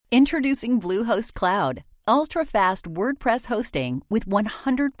Introducing Bluehost Cloud, ultra-fast WordPress hosting with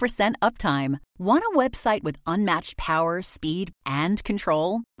 100% uptime. Want a website with unmatched power, speed, and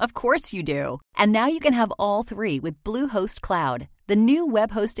control? Of course you do. And now you can have all three with Bluehost Cloud, the new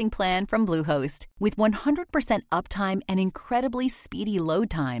web hosting plan from Bluehost. With 100% uptime and incredibly speedy load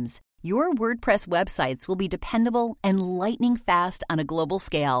times, your WordPress websites will be dependable and lightning fast on a global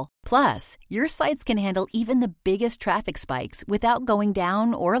scale. Plus, your sites can handle even the biggest traffic spikes without going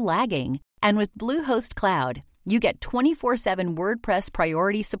down or lagging. And with Bluehost Cloud, you get 24/7 WordPress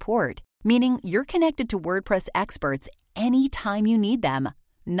priority support, meaning you're connected to WordPress experts anytime you need them.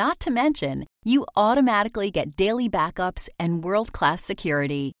 Not to mention, you automatically get daily backups and world-class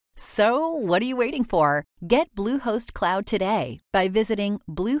security. So, what are you waiting for? Get Bluehost Cloud today by visiting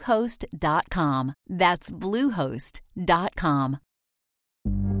Bluehost.com. That's Bluehost.com.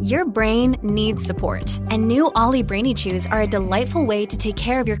 Your brain needs support, and new Ollie Brainy Chews are a delightful way to take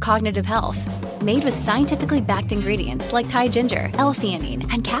care of your cognitive health. Made with scientifically backed ingredients like Thai ginger,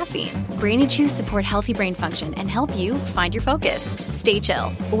 L-theanine, and caffeine, Brainy Chews support healthy brain function and help you find your focus, stay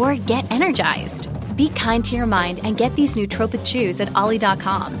chill, or get energized. Be kind to your mind and get these nootropic chews at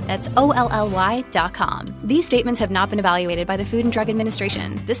Ollie.com. That's OLLY.com. These statements have not been evaluated by the Food and Drug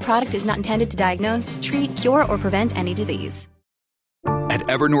Administration. This product is not intended to diagnose, treat, cure, or prevent any disease. At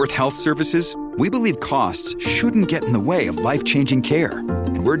Evernorth Health Services, we believe costs shouldn't get in the way of life-changing care,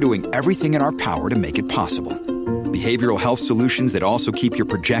 and we're doing everything in our power to make it possible. Behavioral health solutions that also keep your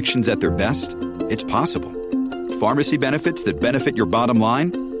projections at their best? It's possible. Pharmacy benefits that benefit your bottom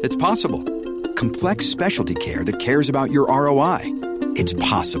line? It's possible. Complex specialty care that cares about your ROI? It's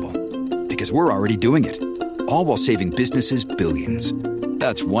possible. Because we're already doing it. All while saving businesses billions.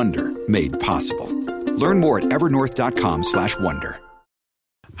 That's Wonder made possible. Learn more at evernorth.com/wonder.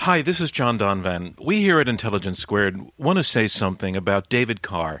 Hi, this is John Donvan. We here at Intelligence Squared want to say something about David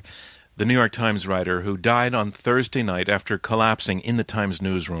Carr, the New York Times writer who died on Thursday night after collapsing in the Times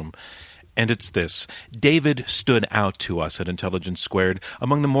newsroom. And it's this. David stood out to us at Intelligence Squared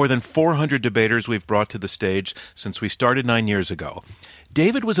among the more than 400 debaters we've brought to the stage since we started 9 years ago.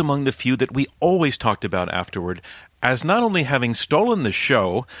 David was among the few that we always talked about afterward as not only having stolen the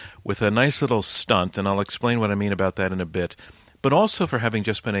show with a nice little stunt, and I'll explain what I mean about that in a bit, but also for having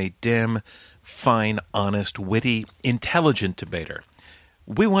just been a damn fine, honest, witty, intelligent debater.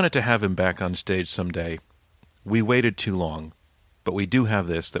 We wanted to have him back on stage someday. We waited too long, but we do have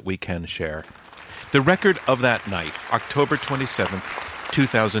this that we can share. The record of that night, October 27th,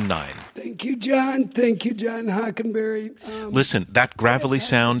 2009. Thank you, John. Thank you, John Hockenberry. Listen, that gravelly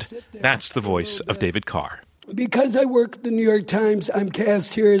sound, that's the voice of David Carr. Because I work at the New York Times, I'm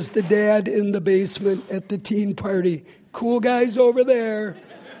cast here as the dad in the basement at the teen party. Cool guys over there.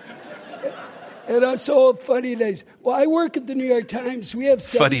 And us old fuddy-duddies. Well, I work at the New York Times. We have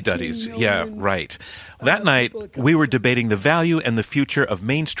fuddy-duddies. Yeah, right. That night, we were debating the value and the future of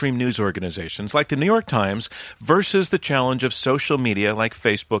mainstream news organizations like the New York Times versus the challenge of social media like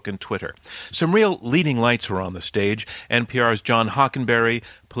Facebook and Twitter. Some real leading lights were on the stage. NPR's John Hockenberry,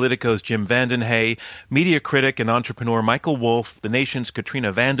 Politico's Jim Vandenhay, media critic and entrepreneur Michael Wolff, The Nation's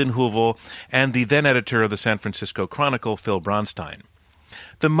Katrina vanden Heuvel, and the then editor of the San Francisco Chronicle, Phil Bronstein.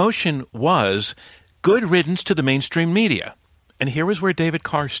 The motion was good riddance to the mainstream media. And here was where David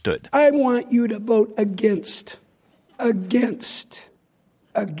Carr stood. I want you to vote against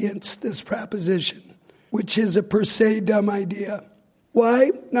this proposition, which is a per se dumb idea.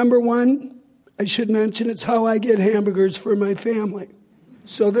 Why? Number one, I should mention it's how I get hamburgers for my family.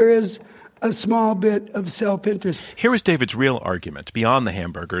 So there is a small bit of self-interest. Here is David's real argument, beyond the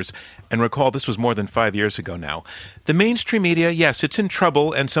hamburgers, and recall this was more than 5 years ago now. The mainstream media, yes, it's in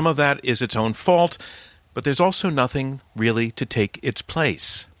trouble, and some of that is its own fault, but there's also nothing really to take its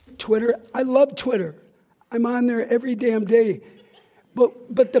place. Twitter, I love Twitter. I'm on there every damn day.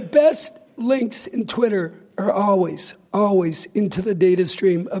 But the best links in Twitter are always into the data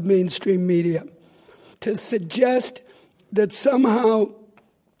stream of mainstream media. To suggest that somehow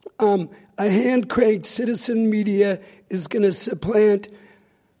a hand-cranked citizen media is going to supplant,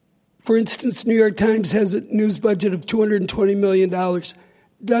 for instance, New York Times has a news budget of $220 million,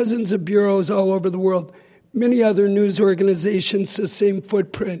 dozens of bureaus all over the world, many other news organizations, the same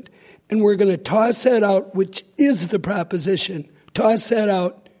footprint. And we're going to toss that out, which is the proposition, toss that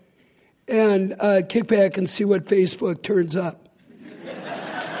out and kick back and see what Facebook turns up.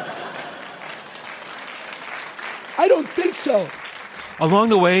 I don't think so. Along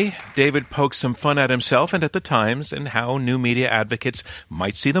the way, David poked some fun at himself and at the Times and how new media advocates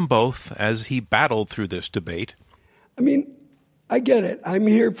might see them both as he battled through this debate. I mean, I get it. I'm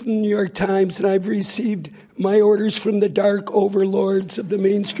here from the New York Times, and I've received my orders from the dark overlords of the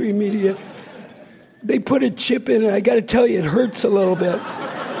mainstream media. They put a chip in, and I got to tell you, it hurts a little bit.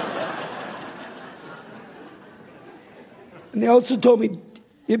 And they also told me,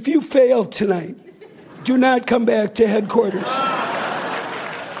 if you fail tonight, do not come back to headquarters.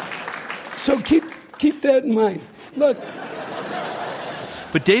 So keep that in mind. Look.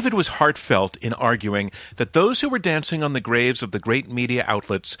 But David was heartfelt in arguing that those who were dancing on the graves of the great media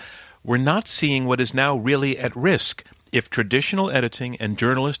outlets were not seeing what is now really at risk if traditional editing and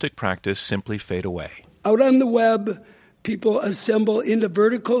journalistic practice simply fade away. Out on the web, people assemble into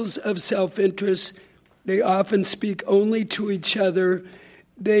verticals of self-interest. They often speak only to each other.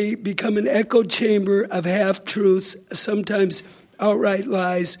 They become an echo chamber of half-truths, sometimes outright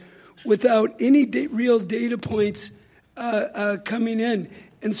lies, without any real data points coming in.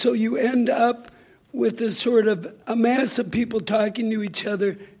 And so you end up with a mass of people talking to each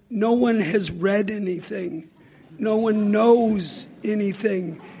other. No one has read anything. No one knows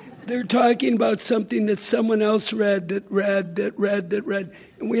anything. They're talking about something that someone else read. And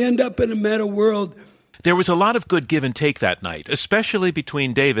we end up in a meta world. There was a lot of good give and take that night, especially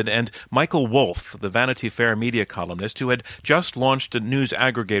between David and Michael Wolff, the Vanity Fair media columnist who had just launched a news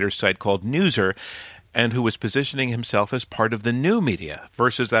aggregator site called Newser, and who was positioning himself as part of the new media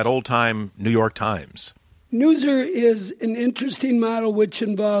versus that old-time New York Times. Newser is an interesting model which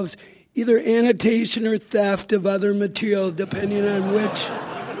involves either annotation or theft of other material, depending on which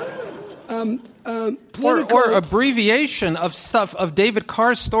or abbreviation of stuff of David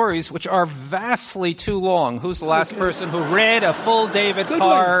Carr's stories, which are vastly too long. Who's the last person who read a full David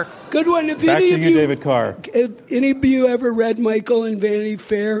Carr? Good one. If Back to you, David Carr. Have any of you ever read Michael in Vanity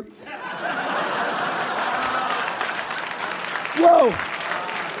Fair? Whoa.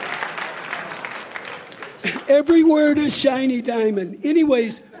 Every word a shiny diamond.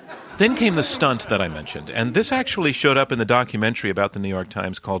 Anyways. Then came the stunt that I mentioned, and this actually showed up in the documentary about the New York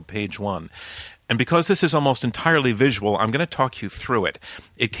Times called Page One. And because this is almost entirely visual, I'm going to talk you through it.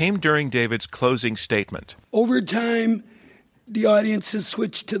 It came during David's closing statement. Over time, the audience has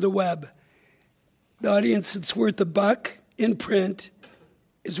switched to the web. The audience that's worth $1 in print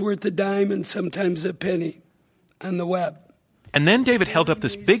is worth a dime and sometimes a penny on the web. And then David held up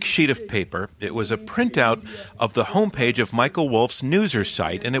this big sheet of paper. It was a printout of the homepage of Michael Wolff's Newser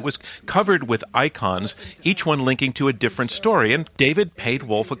site, and it was covered with icons, each one linking to a different story. And David paid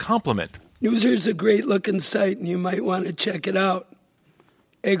Wolff a compliment. Newser's a great-looking site, and you might want to check it out.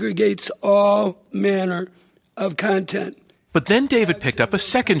 Aggregates all manner of content. But then David picked up a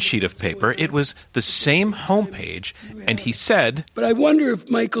second sheet of paper. It was the same homepage, and he said, "But I wonder if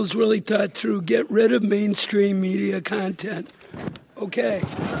Michael's really thought through get rid of mainstream media content." Okay.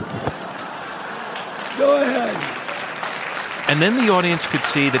 Go ahead. And then the audience could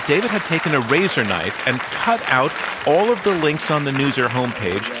see that David had taken a razor knife and cut out all of the links on the Newser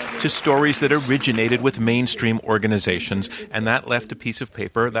homepage to stories that originated with mainstream organizations, and that left a piece of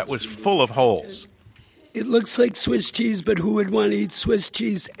paper that was full of holes. It looks like Swiss cheese, but who would want to eat Swiss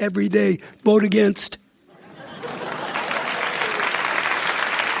cheese every day? Vote against.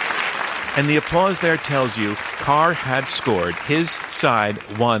 And the applause there tells you Carr had scored. His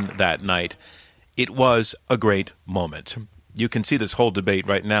side won that night. It was a great moment. You can see this whole debate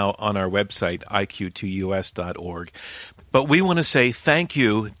right now on our website, iq2us.org. But we want to say thank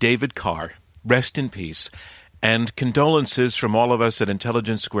you, David Carr. Rest in peace. And condolences from all of us at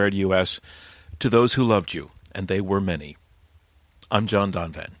Intelligence Squared US to those who loved you, and they were many. I'm John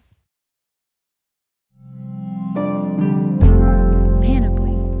Donvan.